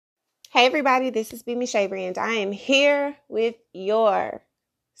Hey everybody, this is Bimi Shavery, and I am here with your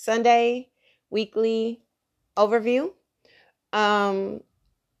Sunday weekly overview. Um,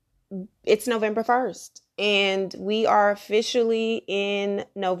 it's November 1st, and we are officially in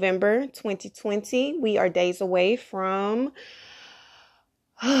November 2020. We are days away from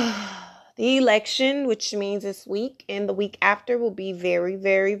the election, which means this week and the week after will be very,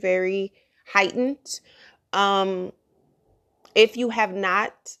 very, very heightened. If you have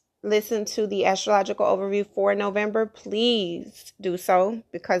not listened to the astrological overview for November, please do so,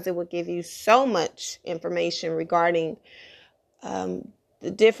 because it will give you so much information regarding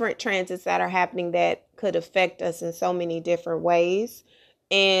the different transits that are happening that could affect us in so many different ways.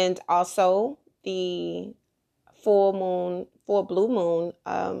 And also the full blue moon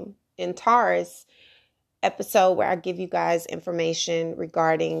in Taurus episode, where I give you guys information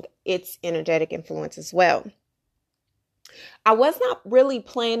regarding its energetic influence as well. I was not really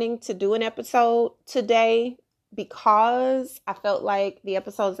planning to do an episode today because I felt like the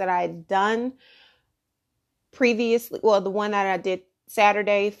episodes that I had done previously, well, the one that I did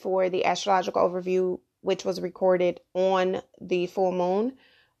Saturday for the astrological overview, which was recorded on the full moon,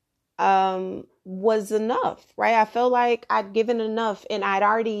 was enough, right? I felt like I'd given enough, and I'd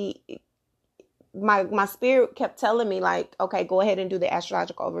already, my spirit kept telling me, like, okay, go ahead and do the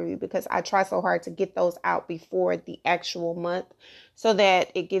astrological overview, because I try so hard to get those out before the actual month so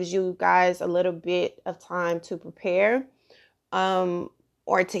that it gives you guys a little bit of time to prepare,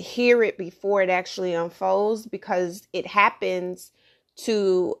 or to hear it before it actually unfolds, because it happens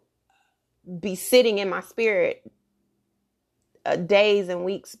to be sitting in my spirit days and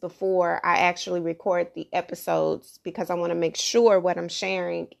weeks before I actually record the episodes, because I want to make sure what I'm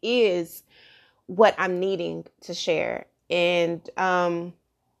sharing is what I'm needing to share. And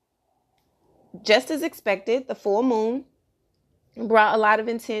just as expected, the full moon brought a lot of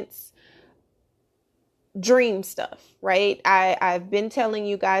intense dream stuff, right? I've been telling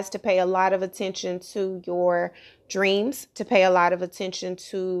you guys to pay a lot of attention to your dreams, to pay a lot of attention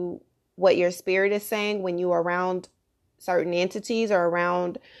to what your spirit is saying when you are around certain entities or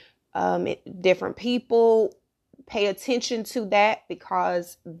around different people. Pay attention to that,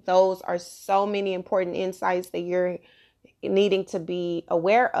 because those are so many important insights that you're needing to be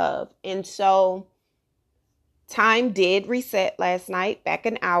aware of. And so time did reset last night back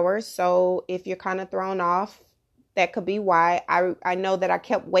an hour. So if you're kind of thrown off, that could be why. I know that I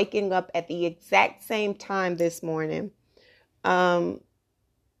kept waking up at the exact same time this morning. And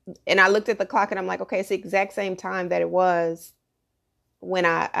I looked at the clock and I'm like, okay, it's the exact same time that it was when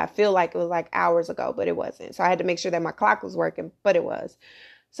I feel like it was like hours ago, but it wasn't. So I had to make sure that my clock was working, but it was.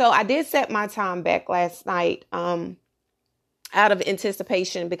 So I did set my time back last night out of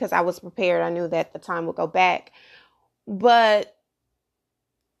anticipation, because I was prepared. I knew that the time would go back. But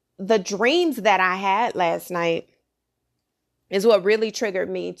the dreams that I had last night is what really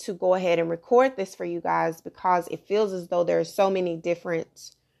triggered me to go ahead and record this for you guys, because it feels as though there are so many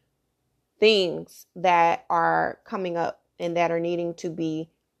different things that are coming up and that are needing to be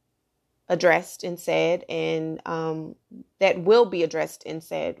addressed and said, and that will be addressed and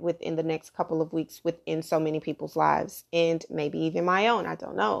said within the next couple of weeks within so many people's lives, and maybe even my own. I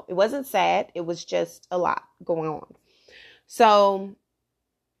don't know. It wasn't sad. It was just a lot going on. So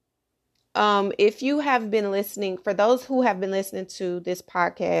if you have been listening, for those who have been listening to this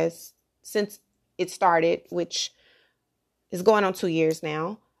podcast since it started, which is going on 2 years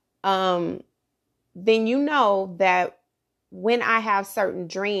now, then you know that when I have certain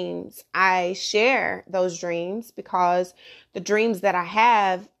dreams, I share those dreams, because the dreams that I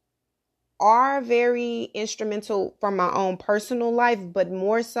have are very instrumental for my own personal life, but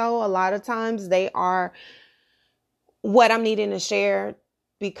more so, a lot of times they are what I'm needing to share,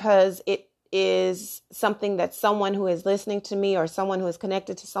 because it is something that someone who is listening to me, or someone who is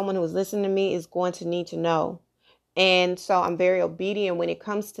connected to someone who is listening to me, is going to need to know. And so I'm very obedient when it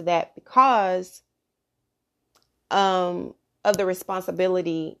comes to that, because of the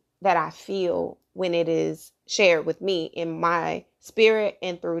responsibility that I feel when it is shared with me in my spirit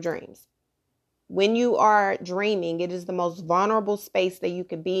and through dreams. When you are dreaming, it is the most vulnerable space that you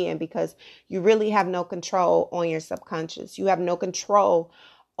could be in, because you really have no control on your subconscious. You have no control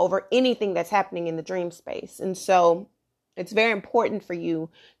over anything that's happening in the dream space. And so it's very important for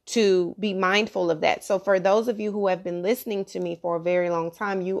you to be mindful of that. So for those of you who have been listening to me for a very long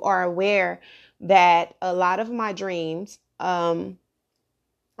time, you are aware that a lot of my dreams are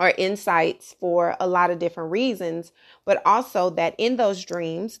insights for a lot of different reasons, but also that in those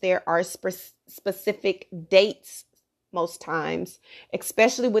dreams, there are specific dates most times,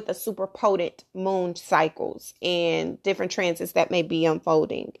 especially with the super potent moon cycles and different transits that may be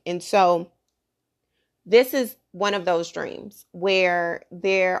unfolding. And so this is one of those dreams where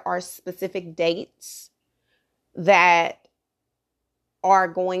there are specific dates that are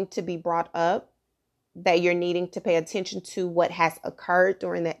going to be brought up, that you're needing to pay attention to what has occurred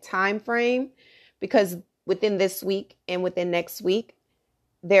during that time frame, because within this week and within next week,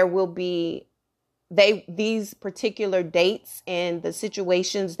 there will be these particular dates and the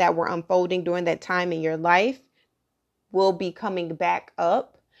situations that were unfolding during that time in your life will be coming back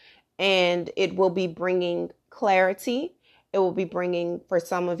up, and it will be bringing clarity. It will be bringing, for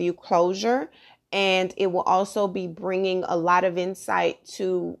some of you, closure, and it will also be bringing a lot of insight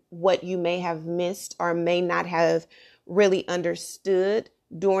to what you may have missed or may not have really understood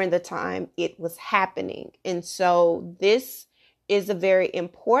during the time it was happening. And so this is a very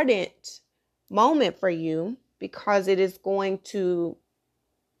important moment for you, because it is going to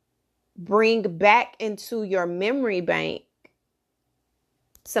bring back into your memory bank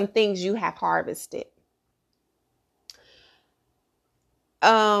some things you have harvested.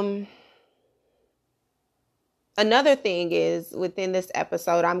 Another thing is, within this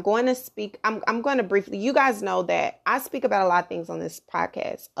episode, I'm going to briefly, you guys know that I speak about a lot of things on this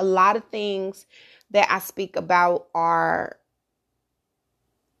podcast. A lot of things that I speak about are,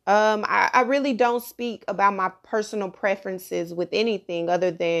 I really don't speak about my personal preferences with anything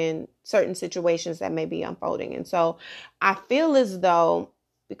other than certain situations that may be unfolding. And so I feel as though,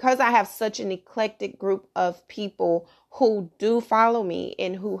 because I have such an eclectic group of people who do follow me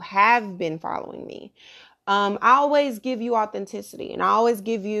and who have been following me, I always give you authenticity and I always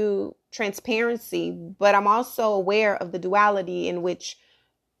give you transparency, but I'm also aware of the duality in which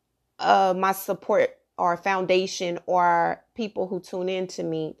my support or foundation or people who tune into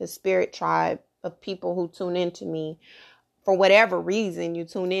me, the spirit tribe of people who tune into me, for whatever reason you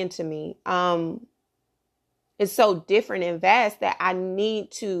tune into me, is so different and vast that I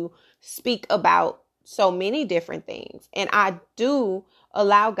need to speak about so many different things. And I do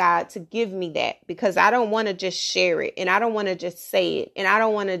allow God to give me that, because I don't want to just share it, and I don't want to just say it, and I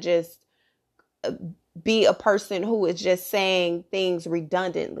don't want to just be a person who is just saying things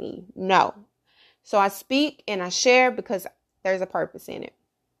redundantly. No. So I speak and I share because there's a purpose in it.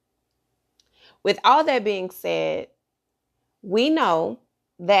 With all that being said, we know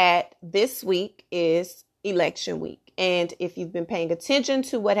that this week is election week. And if you've been paying attention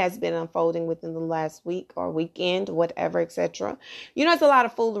to what has been unfolding within the last week or weekend, whatever, etc., you know, there's a lot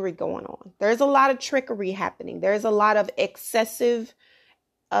of foolery going on. There's a lot of trickery happening. There's a lot of excessiveness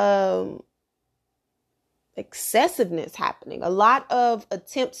happening. A lot of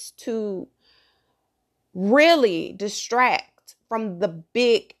attempts to really distract from the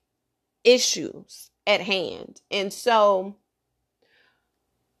big issues at hand. And so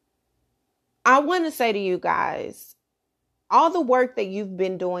I want to say to you guys, all the work that you've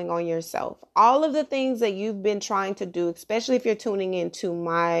been doing on yourself, all of the things that you've been trying to do, especially if you're tuning into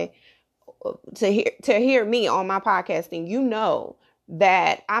to hear me on my podcasting, you know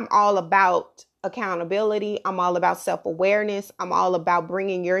that I'm all about accountability. I'm all about self-awareness. I'm all about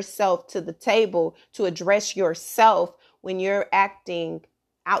bringing yourself to the table to address yourself when you're acting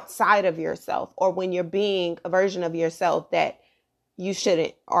outside of yourself, or when you're being a version of yourself that you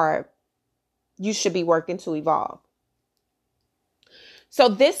shouldn't, or you should be working to evolve. So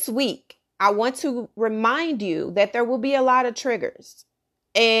this week, I want to remind you that there will be a lot of triggers,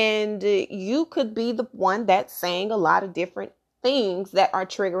 and you could be the one that's saying a lot of different things that are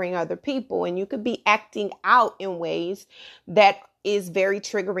triggering other people, and you could be acting out in ways that is very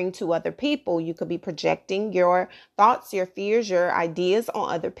triggering to other people. You could be projecting your thoughts, your fears, your ideas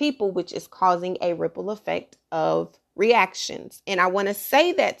on other people, which is causing a ripple effect of reactions. And I want to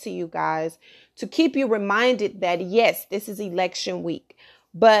say that to you guys to keep you reminded that, yes, this is election week,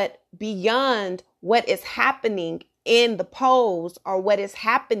 but beyond what is happening in the polls, or what is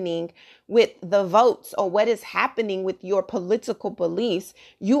happening with the votes, or what is happening with your political beliefs,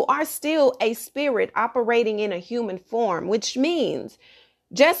 you are still a spirit operating in a human form, which means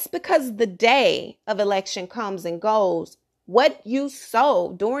just because the day of election comes and goes, what you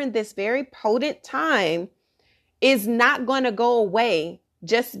sow during this very potent time is not going to go away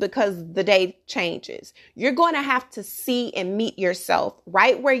just because the day changes. You're going to have to see and meet yourself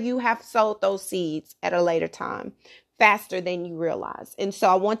right where you have sowed those seeds at a later time, faster than you realize. And so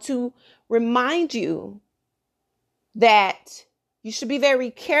I want to remind you that you should be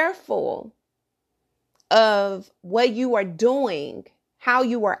very careful of what you are doing, how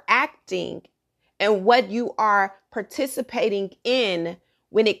you are acting, and what you are participating in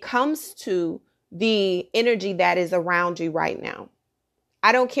when it comes to the energy that is around you right now.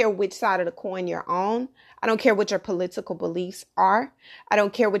 I don't care which side of the coin you're on. I don't care what your political beliefs are. I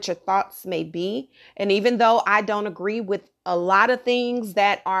don't care what your thoughts may be. And even though I don't agree with a lot of things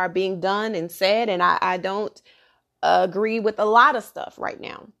that are being done and said, and I don't agree with a lot of stuff right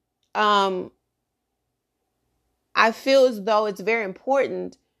now, I feel as though it's very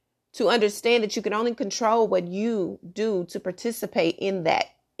important to understand that you can only control what you do to participate in that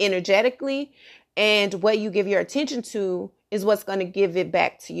energetically, and what you give your attention to is what's going to give it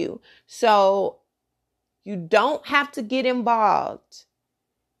back to you. So you don't have to get involved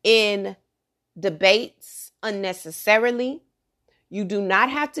in debates unnecessarily. You do not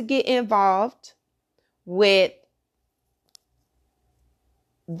have to get involved with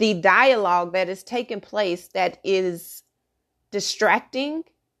the dialogue that is taking place that is distracting.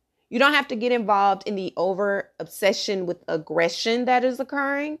 You don't have to get involved in the over obsession with aggression that is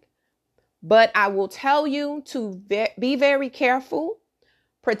occurring. But I will tell you to be very careful.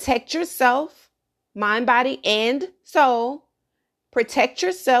 Protect yourself, mind, body, and soul. Protect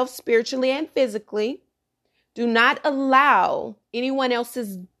yourself spiritually and physically. Do not allow anyone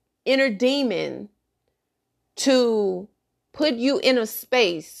else's inner demon to put you in a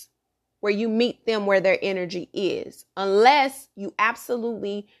space where you meet them where their energy is, unless you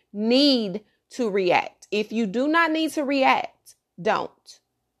absolutely need to react. If you do not need to react, don't.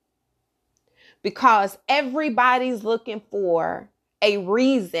 Because everybody's looking for a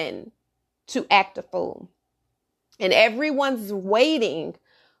reason to act a fool. And everyone's waiting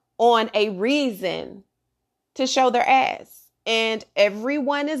on a reason to show their ass. And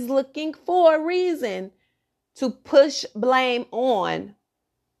everyone is looking for a reason to push blame on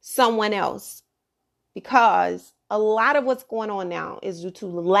someone else. Because a lot of what's going on now is due to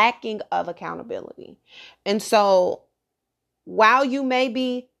lacking of accountability. And so while you may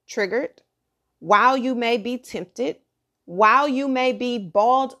be triggered, while you may be tempted, while you may be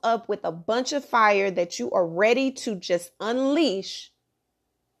balled up with a bunch of fire that you are ready to just unleash,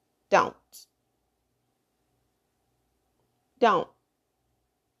 don't. Don't.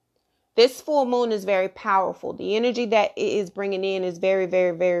 This full moon is very powerful. The energy that it is bringing in is very,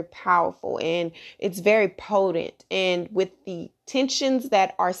 very, very powerful, and it's very potent. And with the tensions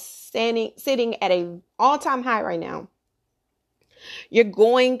that are sitting at an all-time high right now, you're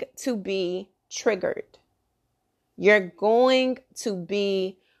going to be triggered. You're going to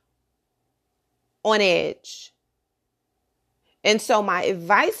be on edge. And so my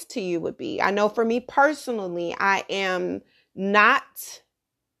advice to you would be, I know for me personally, I am not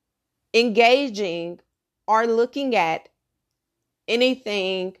engaging or looking at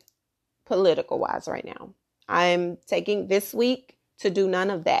anything political wise right now. I'm taking this week to do none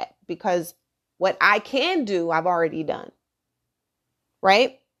of that, because what I can do, I've already done.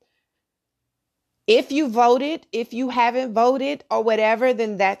 Right? If you voted, if you haven't voted or whatever,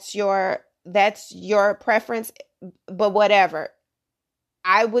 then that's your preference. But whatever,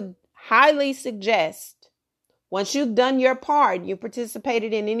 I would highly suggest, once you've done your part, you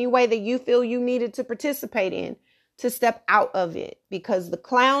participated in any way that you feel you needed to participate in, to step out of it, because the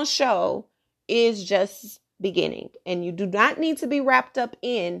clown show is just beginning, and you do not need to be wrapped up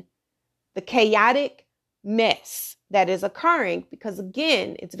in the chaotic mess that is occurring, because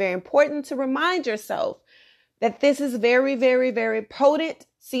again, it's very important to remind yourself that this is very, very, very potent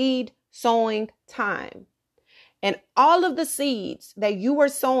seed sowing time. And all of the seeds that you are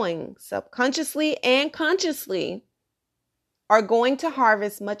sowing subconsciously and consciously are going to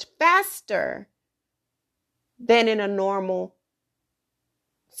harvest much faster than in a normal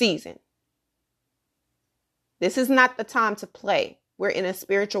season. This is not the time to play. We're in a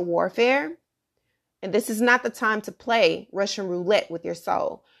spiritual warfare. And this is not the time to play Russian roulette with your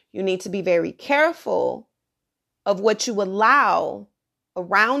soul. You need to be very careful of what you allow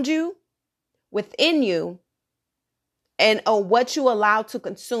around you, within you, and what you allow to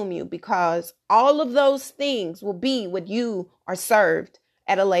consume you, because all of those things will be what you are served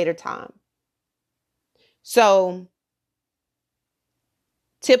at a later time. So,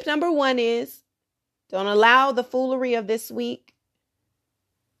 tip number 1 is, don't allow the foolery of this week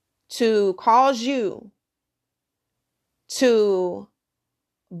to cause you to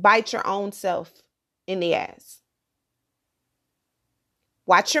bite your own self in the ass.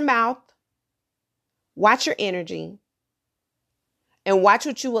 Watch your mouth, watch your energy, and watch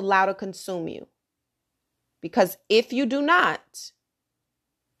what you allow to consume you. Because if you do not,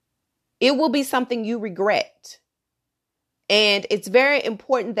 it will be something you regret. And it's very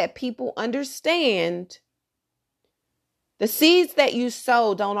important that people understand The seeds that you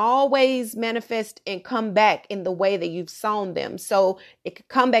sow don't always manifest and come back in the way that you've sown them. So it could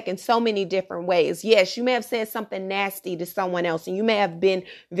come back in so many different ways. Yes, you may have said something nasty to someone else, and you may have been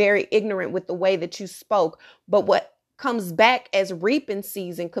very ignorant with the way that you spoke. But what comes back as reaping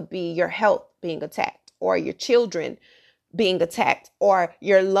season could be your health being attacked, or your children being attacked, or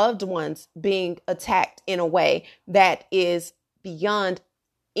your loved ones being attacked in a way that is beyond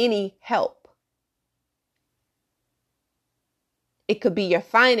any help. It could be your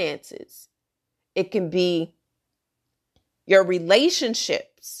finances. It can be your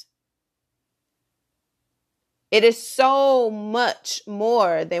relationships. It is so much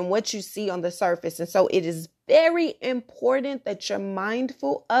more than what you see on the surface. And so it is very important that you're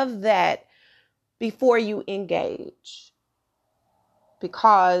mindful of that before you engage.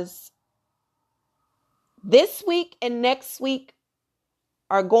 Because this week and next week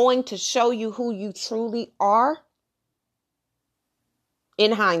are going to show you who you truly are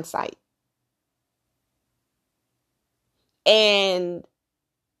in hindsight. And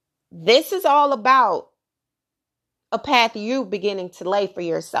this is all about a path you beginning to lay for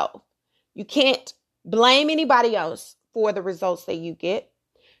yourself. You can't blame anybody else for the results that you get.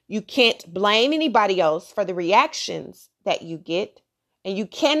 You can't blame anybody else for the reactions that you get. And you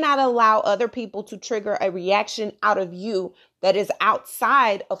cannot allow other people to trigger a reaction out of you that is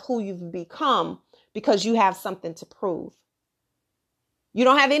outside of who you've become because you have something to prove. You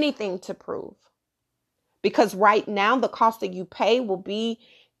don't have anything to prove, because right now the cost that you pay will be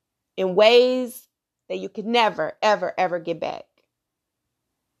in ways that you could never, ever, ever get back.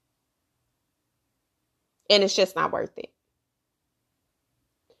 And it's just not worth it.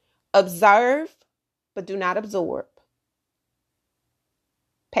 Observe, but do not absorb.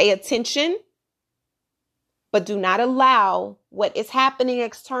 Pay attention, but do not allow what is happening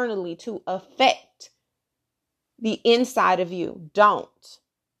externally to affect the inside of you. Don't.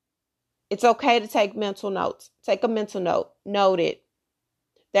 It's okay to take mental notes. Take a mental note. Note it.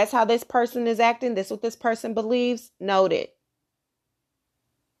 That's how this person is acting. This is what this person believes. Note it.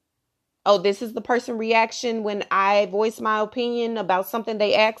 Oh, this is the person reaction when I voice my opinion about something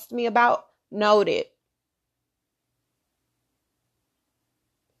they asked me about. Note it.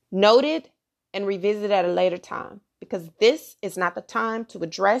 Note it and revisit at a later time, because this is not the time to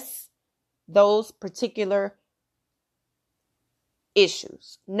address those particular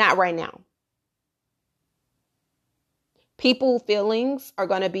issues. Not right now. People's feelings are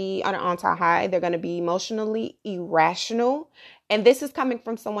going to be on an on-high. They're going to be emotionally irrational. And this is coming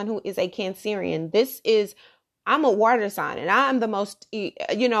from someone who is a Cancerian. I'm a water sign, and I'm the most,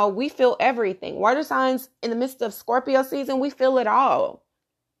 we feel everything. Water signs in the midst of Scorpio season, we feel it all.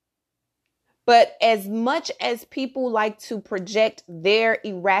 But as much as people like to project their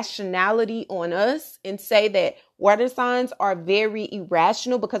irrationality on us and say that water signs are very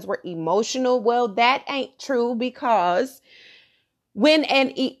irrational because we're emotional, well, that ain't true, because when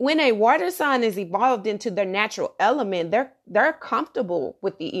a water sign is evolved into their natural element, they're comfortable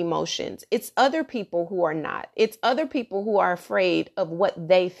with the emotions. It's other people who are not. It's other people who are afraid of what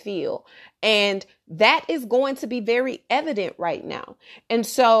they feel. And that is going to be very evident right now. And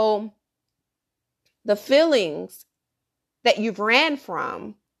so the feelings that you've ran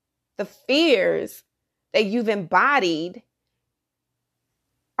from, the fears that you've embodied,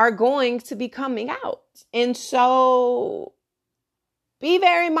 are going to be coming out. And so be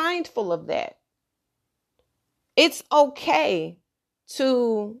very mindful of that. It's okay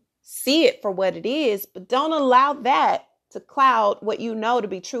to see it for what it is, but don't allow that to cloud what you know to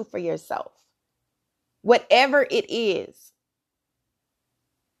be true for yourself. Whatever it is.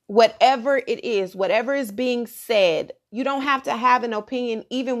 Whatever is being said, you don't have to have an opinion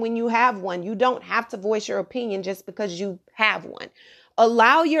even when you have one. You don't have to voice your opinion just because you have one.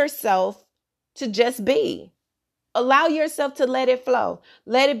 Allow yourself to just be. Allow yourself to let it flow.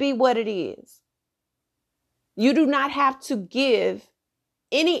 Let it be what it is. You do not have to give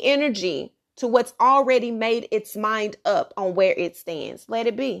any energy to what's already made its mind up on where it stands. Let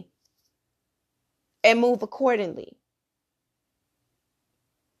it be. And move accordingly.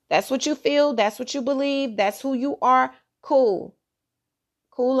 That's what you feel. That's what you believe. That's who you are. Cool.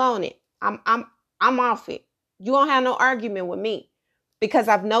 Cool on it. I'm off it. You don't have no argument with me because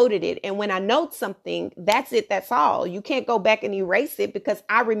I've noted it. And when I note something, that's it. That's all. You can't go back and erase it because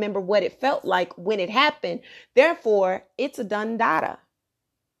I remember what it felt like when it happened. Therefore, it's a done data.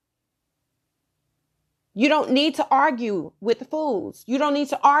 You don't need to argue with fools. You don't need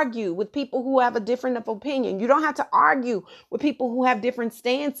to argue with people who have a different opinion. You don't have to argue with people who have different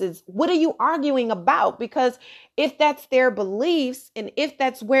stances. What are you arguing about? Because if that's their beliefs and if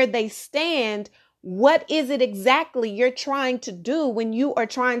that's where they stand, What is it exactly you're trying to do when you are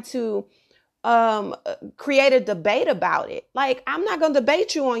trying to create a debate about it? Like, I'm not going to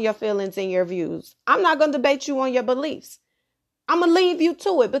debate you on your feelings and your views. I'm not going to debate you on your beliefs. I'm going to leave you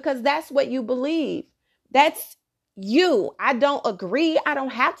to it because that's what you believe. That's you. I don't agree. I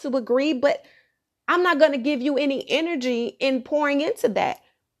don't have to agree, but I'm not going to give you any energy in pouring into that.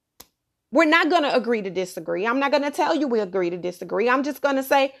 We're not going to agree to disagree. I'm not going to tell you we agree to disagree. I'm just going to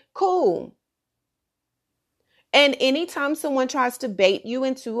say, cool. And anytime someone tries to bait you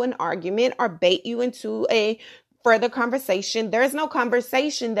into an argument or bait you into a further conversation, there's no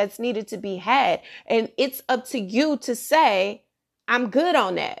conversation that's needed to be had. And it's up to you to say, I'm good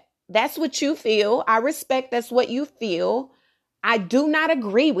on that. That's what you feel. I respect that's what you feel. I do not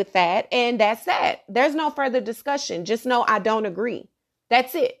agree with that. And that's that. There's no further discussion. Just know I don't agree.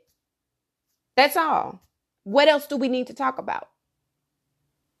 That's it. That's all. What else do we need to talk about?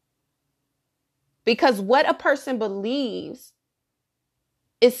 Because what a person believes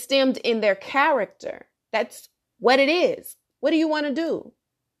is stemmed in their character. That's what it is. What do you want to do?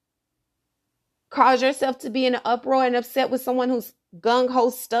 Cause yourself to be in an uproar and upset with someone who's gung-ho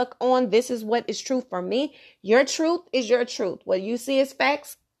stuck on this is what is true for me? Your truth is your truth. What you see as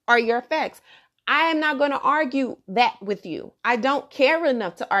facts are your facts. I am not going to argue that with you. I don't care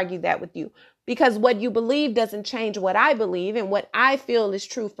enough to argue that with you. Because what you believe doesn't change what I believe, and what I feel is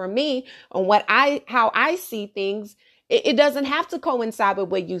true for me, and how I see things, it doesn't have to coincide with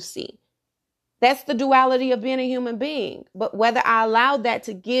what you see. That's the duality of being a human being. But whether I allow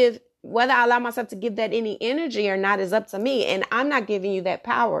myself to give that any energy or not is up to me, and I'm not giving you that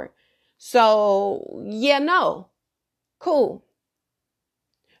power. So yeah, no, cool.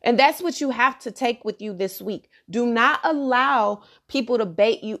 And that's what you have to take with you this week. Do not allow people to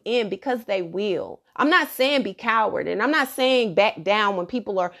bait you in, because they will. I'm not saying be coward, and I'm not saying back down when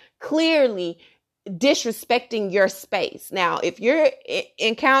people are clearly disrespecting your space. Now, if you're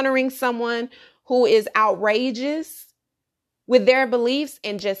encountering someone who is outrageous with their beliefs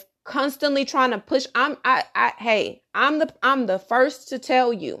and just constantly trying to push, I'm the first to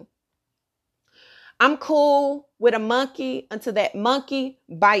tell you, I'm cool with a monkey until that monkey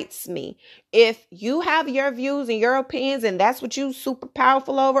bites me. If you have your views and your opinions and that's what you super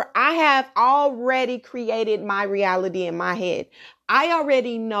powerful over, I have already created my reality in my head. I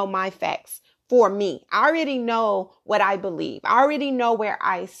already know my facts for me. I already know what I believe. I already know where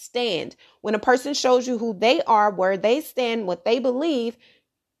I stand. When a person shows you who they are, where they stand, what they believe,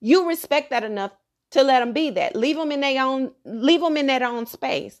 you respect that enough to let them be that. Leave them in their own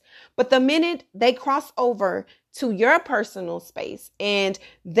space. But the minute they cross over to your personal space and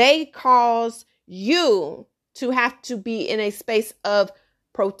they cause you to have to be in a space of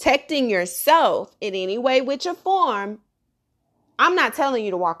protecting yourself in any way, which or form, I'm not telling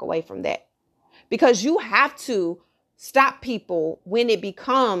you to walk away from that, because you have to stop people when it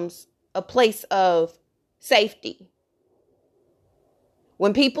becomes a place of safety.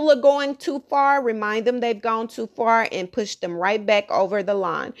 When people are going too far, remind them they've gone too far and push them right back over the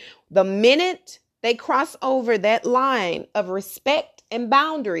line. The minute they cross over that line of respect and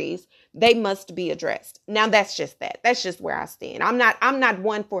boundaries, they must be addressed. Now, that's just that. That's just where I stand. I'm not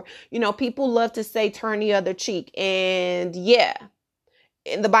one for, people love to say turn the other cheek. And yeah,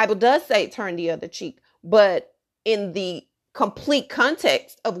 and the Bible does say turn the other cheek. But in the complete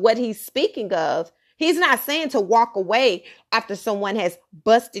context of what he's speaking of, he's not saying to walk away after someone has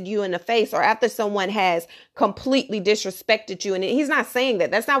busted you in the face or after someone has completely disrespected you. And he's not saying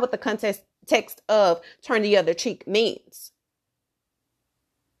that. That's not what the context of turn the other cheek means.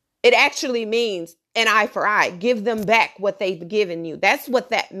 It actually means an eye for eye. Give them back what they've given you. That's what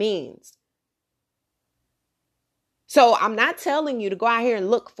that means. So I'm not telling you to go out here and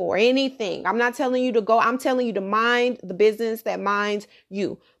look for anything. I'm not telling you to go. I'm telling you to mind the business that minds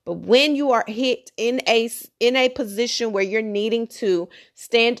you. But when you are hit in a position where you're needing to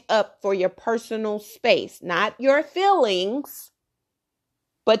stand up for your personal space, not your feelings,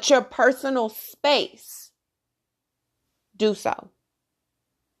 but your personal space, do so.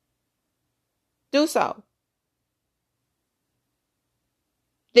 Do so.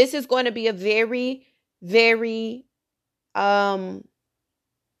 This is going to be a very, very a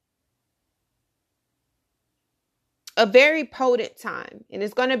very potent time. And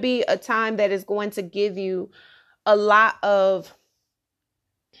it's going to be a time that is going to give you a lot of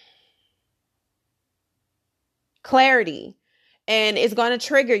clarity, and it's going to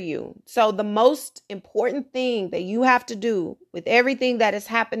trigger you. So the most important thing that you have to do with everything that is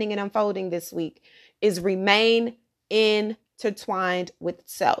happening and unfolding this week is remain intertwined with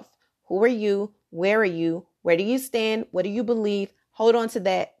self. Who are you? Where are you? Where do you stand? What do you believe? Hold on to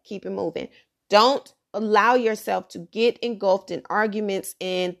that. Keep it moving. Don't allow yourself to get engulfed in arguments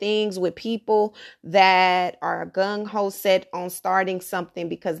and things with people that are gung-ho set on starting something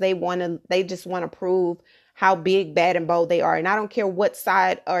because they just want to prove how big, bad, and bold they are. And I don't care what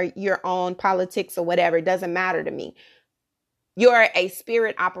side or you're on, politics or whatever. It doesn't matter to me. You're a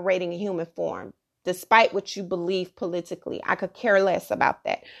spirit operating in human form, despite what you believe politically. I could care less about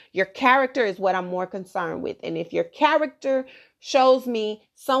that. Your character is what I'm more concerned with. And if your character shows me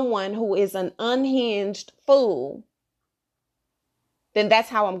someone who is an unhinged fool, then that's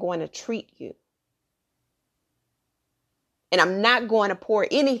how I'm going to treat you. And I'm not going to pour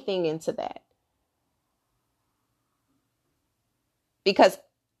anything into that. Because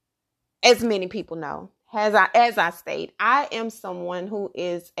as many people know, as I state, I am someone who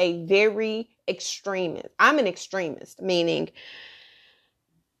is a very extremist. I'm an extremist, meaning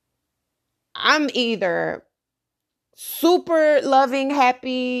I'm either super loving,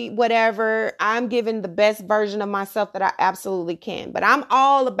 happy, whatever. I'm giving the best version of myself that I absolutely can. But I'm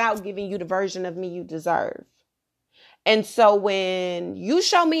all about giving you the version of me you deserve. And so when you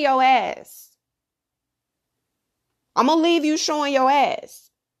show me your ass, I'm going to leave you showing your ass.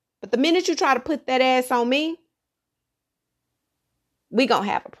 But the minute you try to put that ass on me, we going to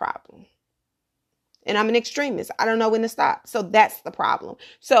have a problem. And I'm an extremist. I don't know when to stop. So that's the problem.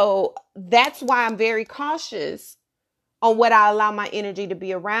 So that's why I'm very cautious on what I allow my energy to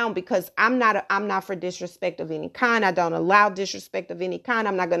be around, because I'm not for disrespect of any kind. I don't allow disrespect of any kind.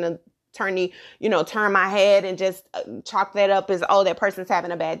 I'm not going to turn my head and just chalk that up as, oh, that person's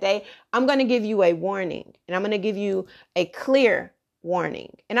having a bad day. I'm going to give you a warning, and I'm going to give you a clear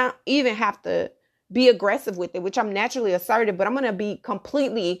warning. And I don't even have to be aggressive with it, which I'm naturally assertive, but I'm going to be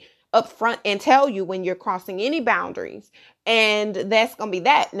completely upfront and tell you when you're crossing any boundaries. And that's going to be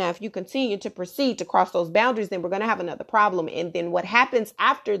that. Now, if you continue to proceed to cross those boundaries, then we're going to have another problem. And then what happens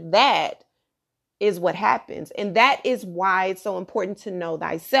after that is what happens. And that is why it's so important to know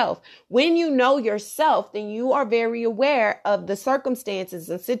thyself. When you know yourself, then you are very aware of the circumstances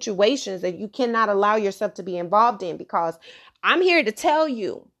and situations that you cannot allow yourself to be involved in, because I'm here to tell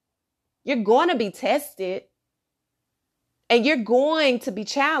you, you're going to be tested and you're going to be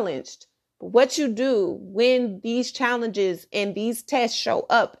challenged. But what you do when these challenges and these tests show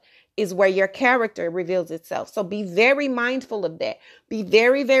up is where your character reveals itself. So be very mindful of that. Be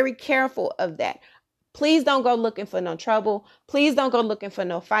very, very careful of that. Please don't go looking for no trouble. Please don't go looking for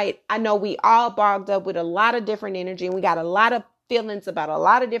no fight. I know we all bogged up with a lot of different energy, and we got a lot of feelings about a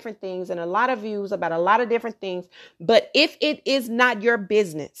lot of different things and a lot of views about a lot of different things. But if it is not your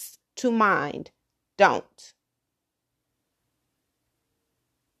business to mind, don't.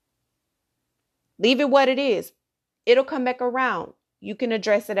 Leave it what it is. It'll come back around. You can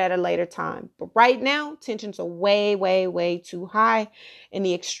address it at a later time. But right now, tensions are way, way, way too high. And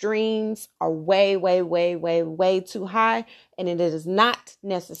the extremes are way, way, way, way, way too high. And it is not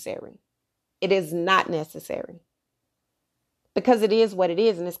necessary. It is not necessary. Because it is what it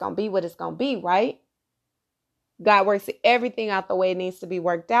is, and it's going to be what it's going to be, right? God works everything out the way it needs to be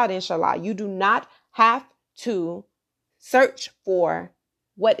worked out, inshallah. You do not have to search for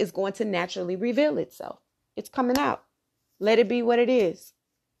what is going to naturally reveal itself. It's coming out. Let it be what it is.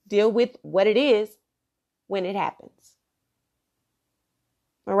 Deal with what it is when it happens.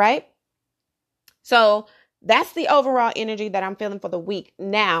 All right? So that's the overall energy that I'm feeling for the week.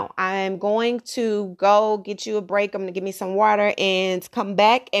 Now, I'm going to go get you a break. I'm going to give me some water and come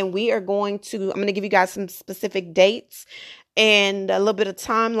back. And I'm going to give you guys some specific dates and a little bit of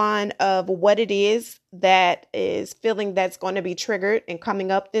timeline of what it is that is feeling that's going to be triggered and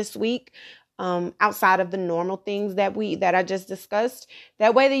coming up this week. Outside of the normal things that I just discussed.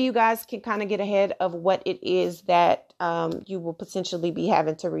 That way that you guys can kind of get ahead of what it is that you will potentially be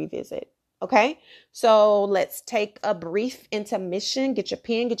having to revisit. Okay, so let's take a brief intermission. Get your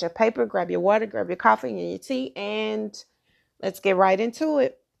pen, get your paper, grab your water, grab your coffee and your tea, and let's get right into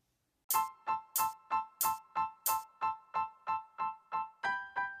it.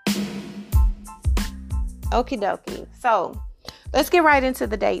 Okie dokie. So let's get right into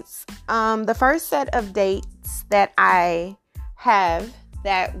the dates. The first set of dates that I have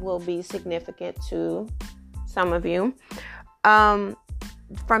that will be significant to some of you.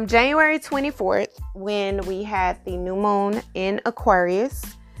 From January 24th, when we had the new moon in Aquarius,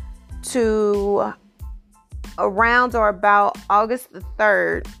 to around or about August the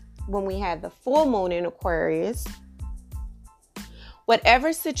 3rd, when we had the full moon in Aquarius,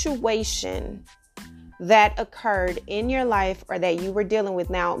 whatever situation that occurred in your life or that you were dealing with.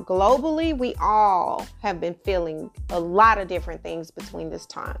 Now, globally, we all have been feeling a lot of different things between this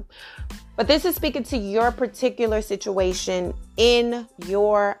time. But this is speaking to your particular situation in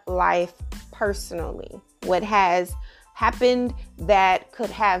your life personally, what has happened that could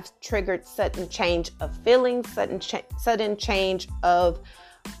have triggered sudden change of feelings, sudden change of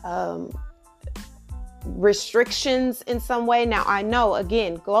restrictions in some way. Now, I know,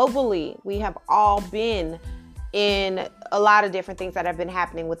 again, globally, we have all been in a lot of different things that have been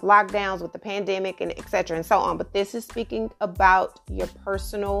happening with lockdowns, with the pandemic, and et cetera, and so on. But this is speaking about your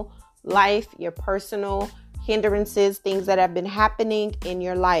personal life, your personal hindrances, things that have been happening in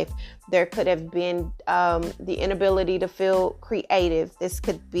your life. There could have been the inability to feel creative. This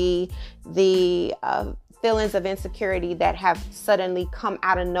could be the feelings of insecurity that have suddenly come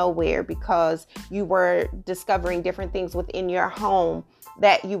out of nowhere because you were discovering different things within your home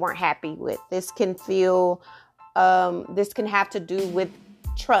that you weren't happy with. This can have to do with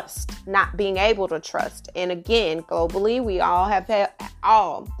trust, not being able to trust. And again, globally, we all have had,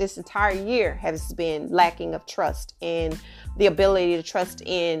 this entire year has been lacking of trust and the ability to trust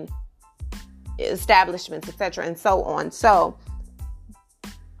in establishments, etc., and so on. So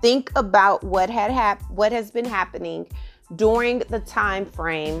think about what has been happening during the time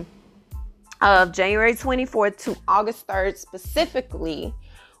frame of January 24th to August 3rd, specifically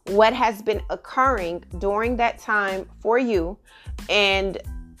what has been occurring during that time for you, and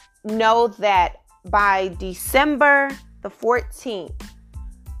know that by December the 14th,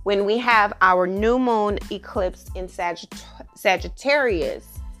 when we have our new moon eclipse in Sagittarius,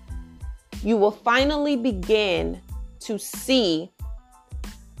 you will finally begin to see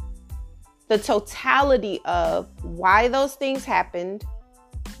the totality of why those things happened,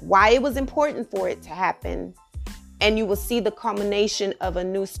 why it was important for it to happen, and you will see the culmination of a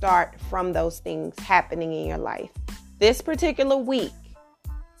new start from those things happening in your life. This particular week,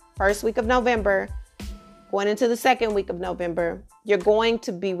 first week of November, going into the second week of November, you're going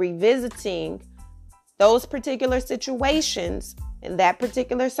to be revisiting those particular situations and that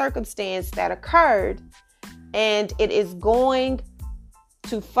particular circumstance that occurred, and it is going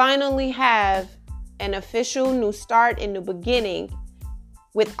to finally have an official new start and new beginning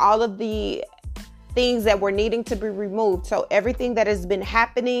with all of the things that were needing to be removed. So everything that has been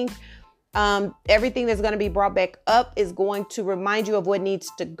happening, everything that's going to be brought back up is going to remind you of what needs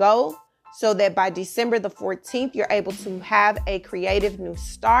to go, so that by December the 14th, you're able to have a creative new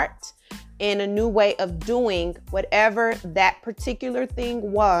start and a new way of doing whatever that particular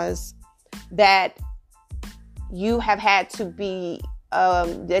thing was that you have had to be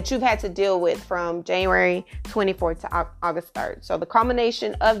that you've had to deal with from January 24th to August 3rd. So the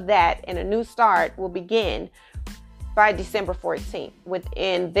culmination of that and a new start will begin by December 14th.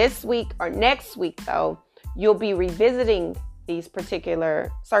 Within this week or next week, though, you'll be revisiting these particular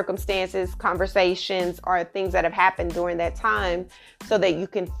circumstances, conversations, or things that have happened during that time, so that you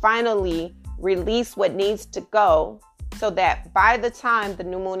can finally release what needs to go, so that by the time the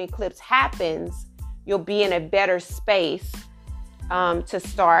new moon eclipse happens, you'll be in a better space to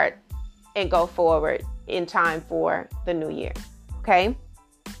start and go forward in time for the new year. Okay.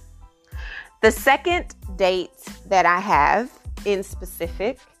 The second date that I have in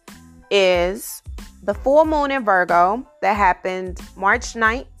specific is the full moon in Virgo that happened March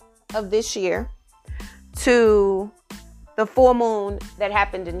 9th of this year to the full moon that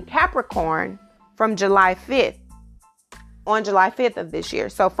happened in Capricorn from July 5th, on July 5th of this year.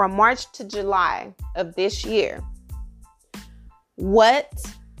 So from March to July of this year, what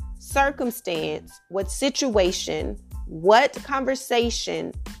circumstance, what situation, what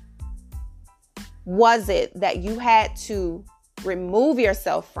conversation was it that you had to remove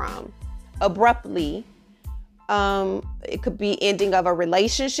yourself from abruptly? It could be ending of a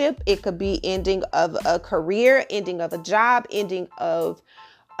relationship. It could be ending of a career, ending of a job, ending of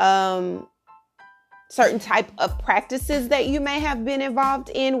certain type of practices that you may have been involved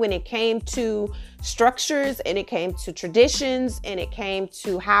in when it came to structures and it came to traditions and it came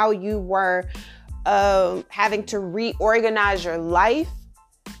to how you were having to reorganize your life.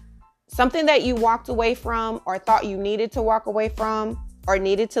 Something that you walked away from or thought you needed to walk away from or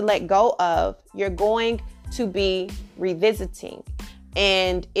needed to let go of, you're going to be revisiting.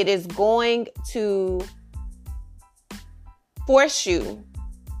 And it is going to force you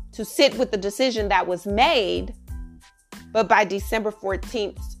to sit with the decision that was made. But by December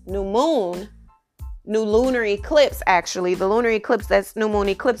 14th, new lunar eclipse, actually, the lunar eclipse, that's new moon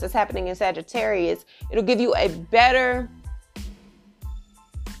eclipse that's happening in Sagittarius, it'll give you a better,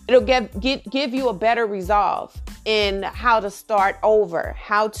 give you a better resolve in how to start over,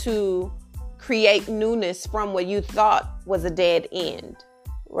 how to create newness from what you thought was a dead end,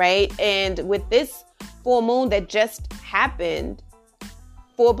 right? And with this full moon that just happened,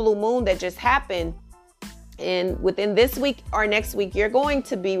 full blue moon that just happened, And within this week or next week, you're going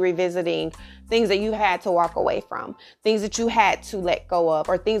to be revisiting things that you had to walk away from, things that you had to let go of,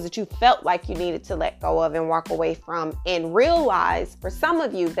 or things that you felt like you needed to let go of and walk away from, and realize for some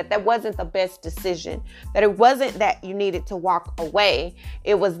of you that wasn't the best decision, that it wasn't that you needed to walk away.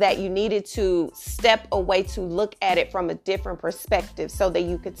 It was that you needed to step away to look at it from a different perspective so that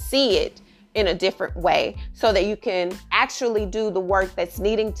you could see it in a different way, so that you can actually do the work that's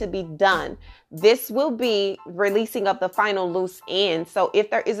needing to be done. This will be releasing of the final loose end. So if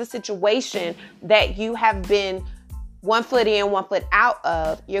there is a situation that you have been one foot in, one foot out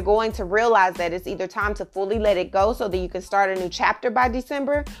of, you're going to realize that it's either time to fully let it go so that you can start a new chapter by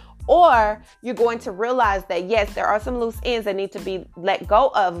December, or you're going to realize that yes, there are some loose ends that need to be let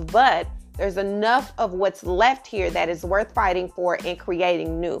go of, but there's enough of what's left here that is worth fighting for and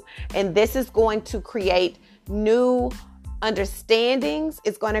creating new. And this is going to create new understandings.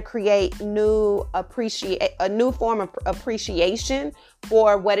 It's going to create a new form of appreciation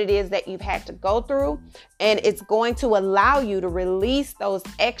for what it is that you've had to go through. And it's going to allow you to release those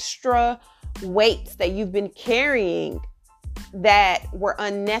extra weights that you've been carrying that were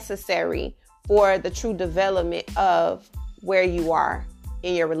unnecessary for the true development of where you are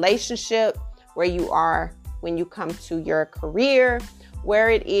in your relationship, where you are when you come to your career,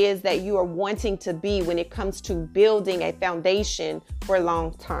 where it is that you are wanting to be when it comes to building a foundation for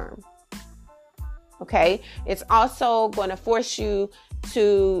long term. Okay. It's also going to force you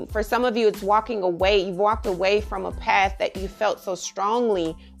to, for some of you, it's walking away. You walked away from a path that you felt so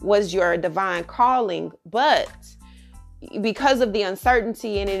strongly was your divine calling, but because of the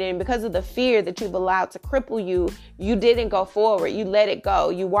uncertainty in it and because of the fear that you've allowed to cripple you, you didn't go forward. You let it go.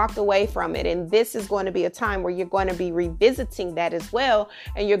 You walked away from it. And this is going to be a time where you're going to be revisiting that as well.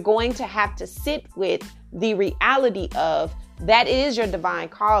 And you're going to have to sit with the reality of that is your divine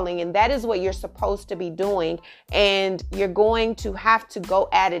calling, and that is what you're supposed to be doing. And you're going to have to go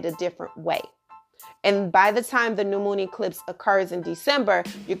at it a different way. And by the time the new moon eclipse occurs in December,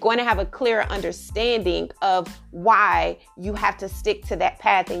 you're going to have a clearer understanding of why you have to stick to that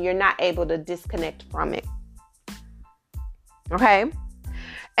path and you're not able to disconnect from it. Okay.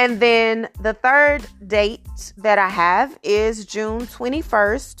 And then the third date that I have is June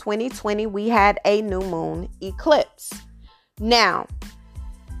 21st, 2020. We had a new moon eclipse. Now,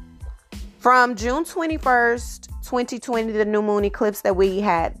 from June 21st, 2020, the new moon eclipse that we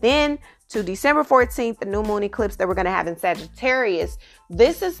had then, to December 14th, the new moon eclipse that we're going to have in Sagittarius,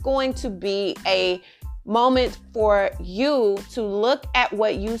 this is going to be a moment for you to look at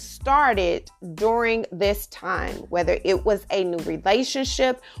what you started during this time, whether it was a new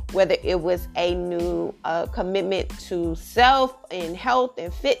relationship, whether it was a new commitment to self and health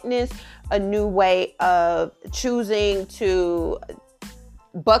and fitness, a new way of choosing to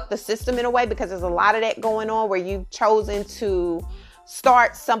buck the system in a way, because there's a lot of that going on where you've chosen to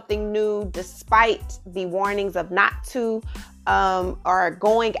start something new despite the warnings of not to, or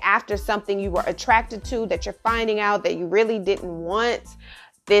going after something you were attracted to that you're finding out that you really didn't want.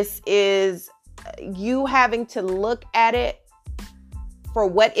 This is you having to look at it for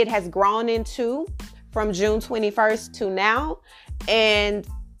what it has grown into from June 21st to now, and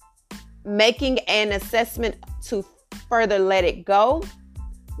making an assessment to further let it go,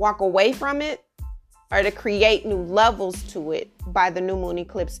 walk away from it, or to create new levels to it by the new moon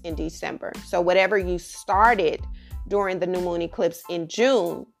eclipse in December. So whatever you started during the new moon eclipse in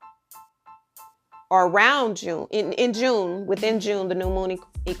June, or around June, in June, within June, the new moon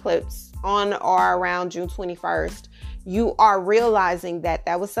eclipse on or around June 21st, you are realizing that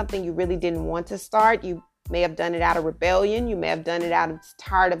that was something you really didn't want to start. You may have done it out of rebellion. You may have done it out of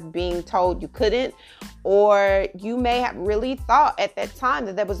tired of being told you couldn't, or you may have really thought at that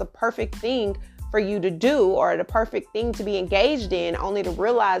time that was a perfect thing for you to do, or the perfect thing to be engaged in, only to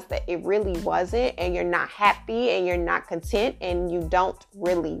realize that it really wasn't, and you're not happy and you're not content and you don't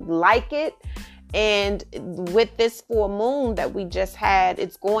really like it. And with this full moon that we just had,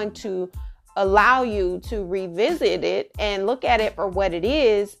 it's going to allow you to revisit it and look at it for what it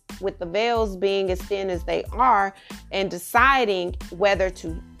is, with the veils being as thin as they are, and deciding whether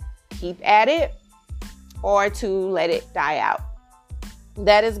to keep at it or to let it die out.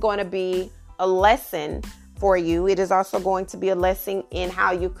 That is going to be a lesson for you. It is also going to be a lesson in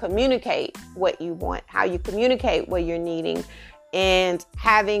how you communicate what you want, how you communicate what you're needing, and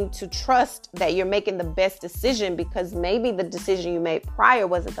having to trust that you're making the best decision, because maybe the decision you made prior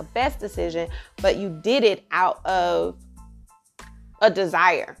wasn't the best decision, but you did it out of a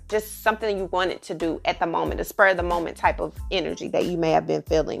desire, just something you wanted to do at the moment, a spur of the moment type of energy that you may have been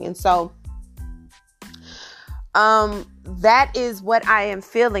feeling. And so That is what I am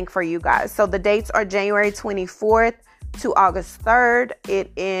feeling for you guys. So the dates are January 24th to August 3rd.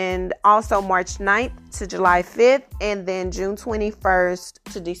 And also March 9th to July 5th. And then June 21st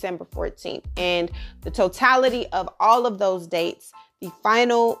to December 14th. And the totality of all of those dates, the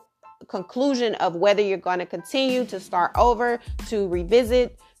final conclusion of whether you're going to continue to start over, to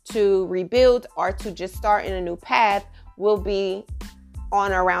revisit, to rebuild, or to just start in a new path will be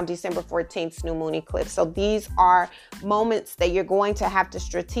on or around December 14th new moon eclipse. So these are moments that you're going to have to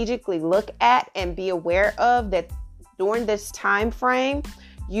strategically look at and be aware of, that during this time frame,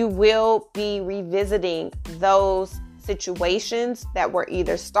 you will be revisiting those situations that were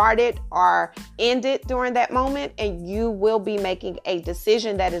either started or ended during that moment, and you will be making a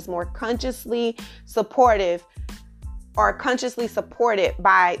decision that is more consciously supportive or consciously supported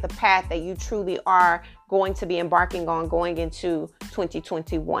by the path that you truly are going to be embarking on going into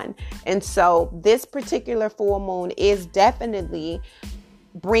 2021. And so this particular full moon is definitely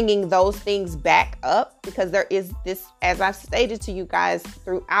bringing those things back up, because there is this, as I've stated to you guys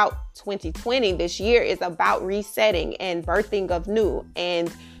throughout 2020, this year is about resetting and birthing of new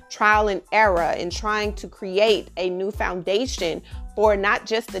and trial and error and trying to create a new foundation for not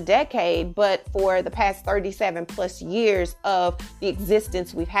just the decade, but for the past 37 plus years of the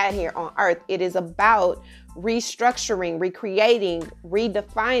existence we've had here on earth. It is about restructuring, recreating,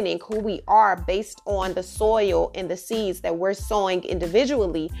 redefining who we are based on the soil and the seeds that we're sowing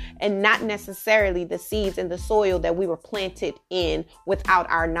individually, and not necessarily the seeds and the soil that we were planted in without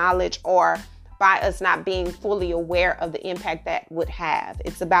our knowledge or by us not being fully aware of the impact that would have.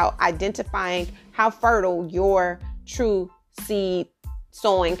 It's about identifying how fertile your true seed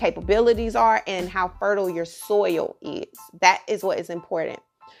sowing capabilities are and how fertile your soil is. That is what is important.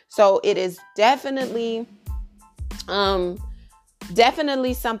 So it is definitely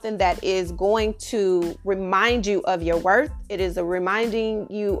something that is going to remind you of your worth. It is reminding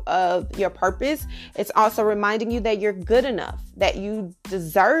you of your purpose. It's also reminding you that you're good enough, that you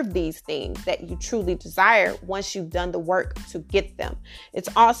deserve these things that you truly desire once you've done the work to get them. It's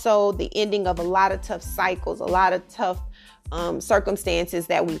also the ending of a lot of tough cycles, a lot of tough circumstances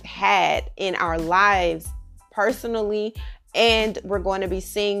that we've had in our lives personally, and we're going to be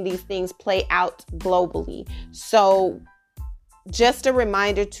seeing these things play out globally. So just a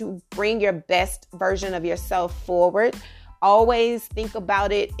reminder to bring your best version of yourself forward. Always think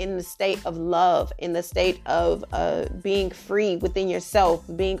about it in the state of love, in the state of being free within yourself,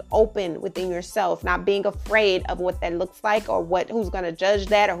 being open within yourself, not being afraid of what that looks like or who's going to judge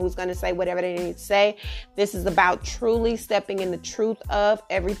that or who's going to say whatever they need to say. This is about truly stepping in the truth of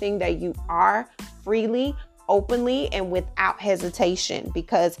everything that you are, freely, openly, and without hesitation,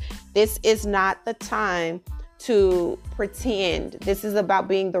 because this is not the time to pretend. This is about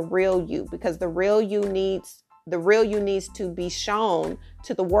being the real you, because the real you needs to be shown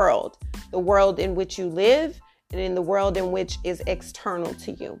to the world in which you live and in the world in which is external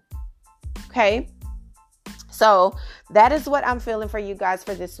to you. Okay? So that is what I'm feeling for you guys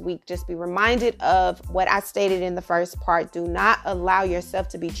for this week. Just be reminded of what I stated in the first part. Do not allow yourself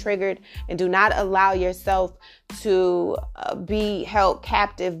to be triggered, and do not allow yourself to be held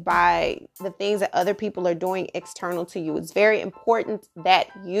captive by the things that other people are doing external to you. It's very important that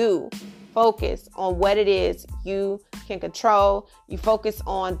you focus on what it is you can control. You focus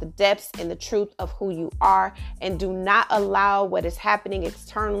on the depths and the truth of who you are, and do not allow what is happening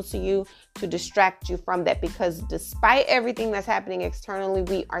external to you to distract you from that, because despite everything that's happening externally,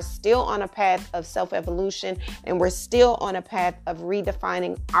 we are still on a path of self-evolution, and we're still on a path of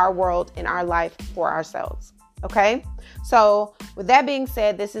redefining our world and our life for ourselves. Okay? So with that being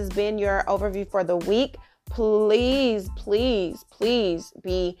said, this has been your overview for the week. Please, please, please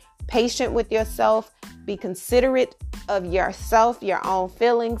be patient with yourself. Be considerate of yourself, your own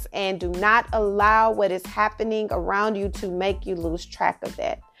feelings, and do not allow what is happening around you to make you lose track of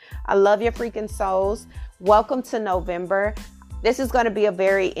that. I love your freaking souls. Welcome to November. This is going to be a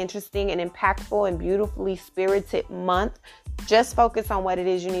very interesting and impactful and beautifully spirited month. Just focus on what it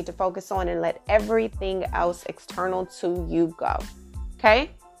is you need to focus on and let everything else external to you go. Okay?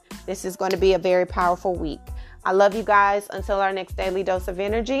 This is going to be a very powerful week. I love you guys. Until our next daily dose of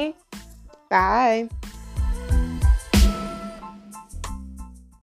energy. Bye.